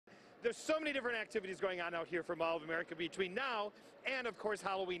There's so many different activities going on out here for Mall of America between now and, of course,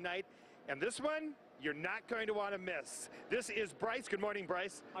 Halloween night. And this one, you're not going to want to miss. This is Bryce. Good morning,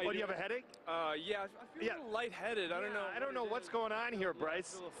 Bryce. How Do you have a headache? Yeah, I feel a little lightheaded. I don't know. I don't know what's going on here, Bryce.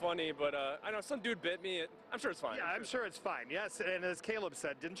 It's a little funny, but I know some dude bit me. I'm sure it's fine. Yeah, I'm sure it's fine. Yes, and as Caleb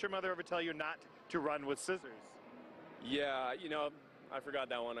said, didn't your mother ever tell you not to run with scissors? Yeah, you know, I forgot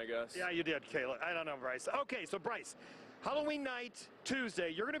that one, I guess. Yeah, you did, Caleb. I don't know, Bryce. Okay, so Bryce, Halloween night,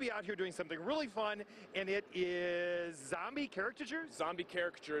 Tuesday, you're going to be out here doing something really fun, and it is zombie caricatures? Zombie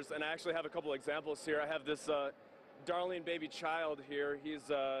caricatures, and I actually have a couple examples here. I have this darling baby child here. He's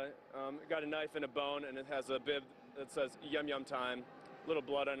got a knife and a bone, and it has a bib that says yum yum time. Little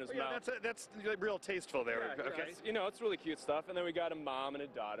blood on his mouth. That's real tasteful there. Yeah, okay. yeah, you know, it's really cute stuff. And then we got a mom and a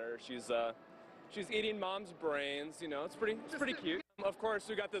daughter. She's eating mom's brains. You know, it's pretty cute. Of course,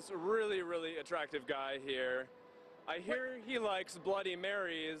 we got this really attractive guy here. I hear he likes Bloody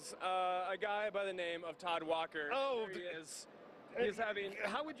Marys. A guy by the name of Todd Walker. Oh, there he is. He's having.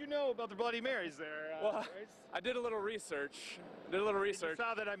 How would you know about the Bloody Marys there? Well, I did a little research. You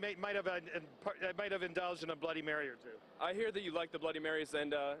saw that I might have indulged in a Bloody Mary or two. I hear that you like the Bloody Marys,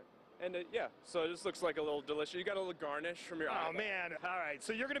 and yeah, so it just looks like a little delicious. You got a little garnish from your eyeball. Man, all right.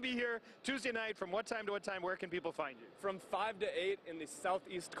 So you're going to be here Tuesday night from what time to what time? Where can people find you? From 5 to 8 in the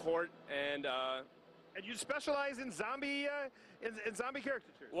southeast court, and you specialize in zombie in zombie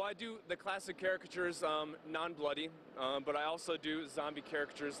caricatures. Well, I do the classic caricatures, non-bloody, but I also do zombie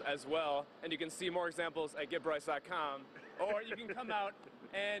caricatures as well. And you can see more examples at GetBRYCED.com, or you can come out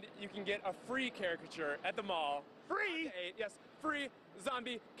and you can get a free caricature at the mall. Free? 5 to 8, yes, free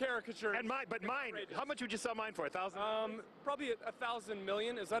zombie caricature. And mine, how much would you sell mine for? $1,000? Probably 1,000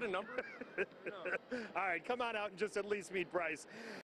 million. Is that a number? No. All right, come on out and just at least meet Bryce.